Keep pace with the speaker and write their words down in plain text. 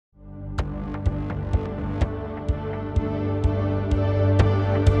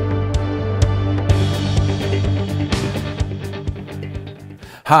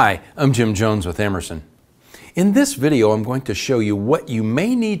Hi, I'm Jim Jones with Emerson. In this video, I'm going to show you what you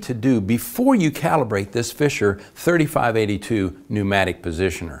may need to do before you calibrate this Fisher 3582 pneumatic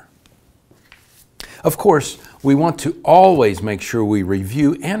positioner. Of course, we want to always make sure we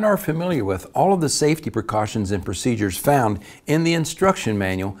review and are familiar with all of the safety precautions and procedures found in the instruction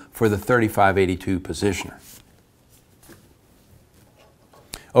manual for the 3582 positioner.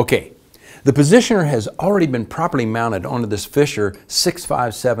 Okay. The positioner has already been properly mounted onto this Fisher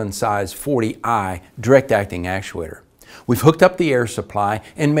 657 size 40i direct acting actuator. We've hooked up the air supply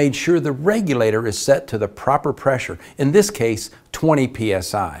and made sure the regulator is set to the proper pressure, in this case 20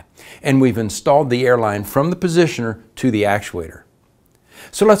 psi, and we've installed the air line from the positioner to the actuator.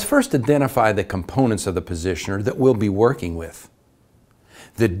 So let's first identify the components of the positioner that we'll be working with.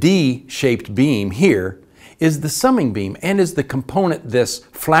 The D-shaped beam here is the summing beam and is the component this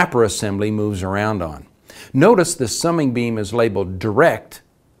flapper assembly moves around on. Notice the summing beam is labeled direct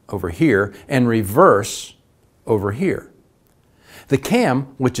over here and reverse over here. The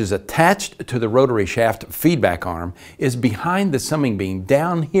cam, which is attached to the rotary shaft feedback arm, is behind the summing beam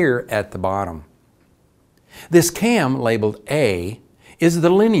down here at the bottom. This cam labeled A is the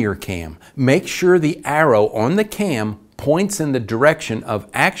linear cam. Make sure the arrow on the cam points in the direction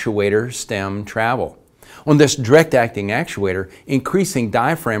of actuator stem travel. On this direct acting actuator, increasing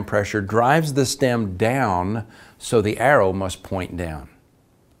diaphragm pressure drives the stem down, so the arrow must point down.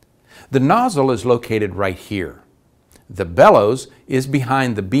 The nozzle is located right here. The bellows is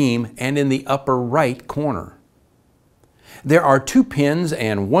behind the beam and in the upper right corner. There are 2 pins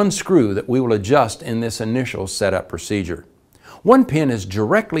and 1 screw that we will adjust in this initial setup procedure. One pin is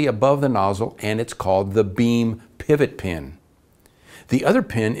directly above the nozzle and it's called the beam pivot pin. The other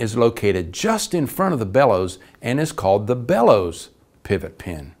pin is located just in front of the bellows and is called the bellows pivot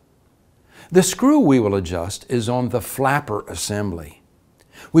pin. The screw we will adjust is on the flapper assembly.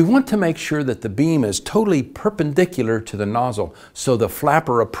 We want to make sure that the beam is totally perpendicular to the nozzle so the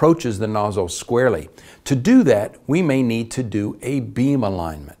flapper approaches the nozzle squarely. To do that, we may need to do a beam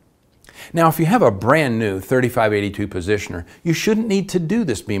alignment. Now, if you have a brand new 3582 positioner, you shouldn't need to do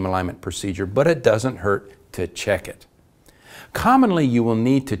this beam alignment procedure, but it doesn't hurt to check it. Commonly, you will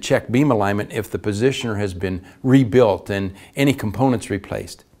need to check beam alignment if the positioner has been rebuilt and any components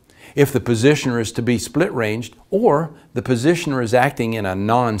replaced, if the positioner is to be split-ranged, or the positioner is acting in a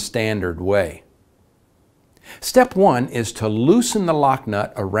non-standard way. Step 1 is to loosen the lock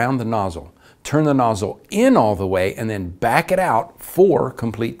nut around the nozzle. Turn the nozzle in all the way and then back it out 4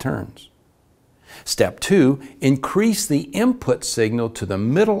 complete turns. Step 2, increase the input signal to the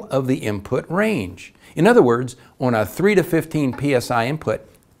middle of the input range. In other words, on a 3 to 15 psi input,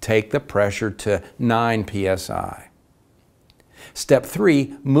 take the pressure to 9 psi. Step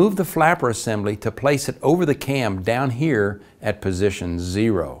 3, move the flapper assembly to place it over the cam down here at position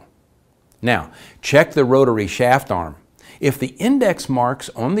 0. Now, check the rotary shaft arm. If the index marks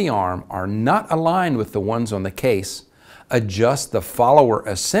on the arm are not aligned with the ones on the case, adjust the follower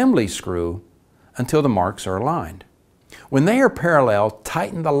assembly screw until the marks are aligned. When they are parallel,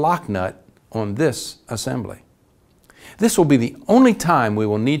 tighten the lock nut on this assembly. This will be the only time we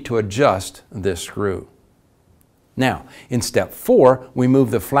will need to adjust this screw. Now, in step 4, we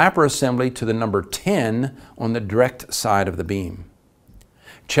move the flapper assembly to the number 10 on the direct side of the beam.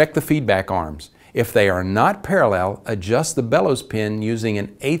 Check the feedback arms. If they are not parallel, adjust the bellows pin using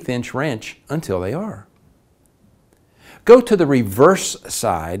an 1/8 inch wrench until they are. Go to the reverse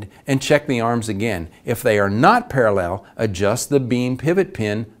side and check the arms again. If they are not parallel, adjust the beam pivot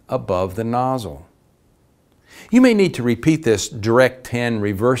pin above the nozzle. You may need to repeat this direct 10,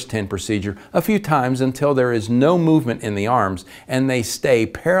 reverse 10 procedure a few times until there is no movement in the arms and they stay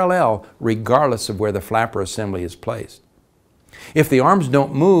parallel regardless of where the flapper assembly is placed. If the arms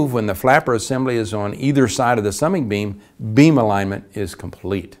don't move when the flapper assembly is on either side of the summing beam, beam alignment is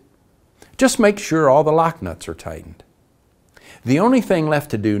complete. Just make sure all the lock nuts are tightened. The only thing left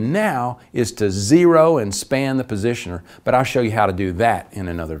to do now is to zero and span the positioner, but I'll show you how to do that in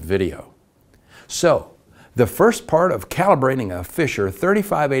another video. So, the first part of calibrating a Fisher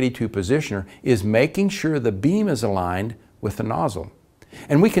 3582 positioner is making sure the beam is aligned with the nozzle.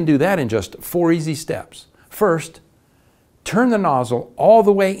 And we can do that in just 4 easy steps. First, turn the nozzle all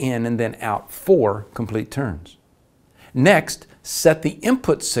the way in and then out 4 complete turns. Next, set the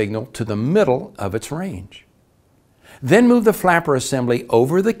input signal to the middle of its range. Then move the flapper assembly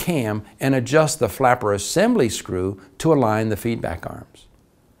over the cam and adjust the flapper assembly screw to align the feedback arms.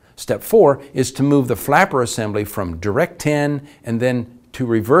 Step 4 is to move the flapper assembly from direct 10 and then to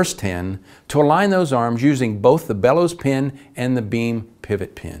reverse 10 to align those arms using both the bellows pin and the beam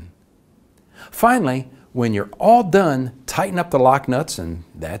pivot pin. Finally, When you're all done, tighten up the lock nuts and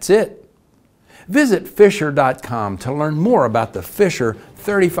that's it. Visit Fisher.com to learn more about the Fisher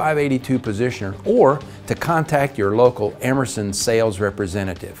 3582 positioner or to contact your local Emerson sales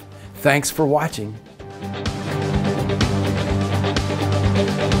representative. Thanks for watching.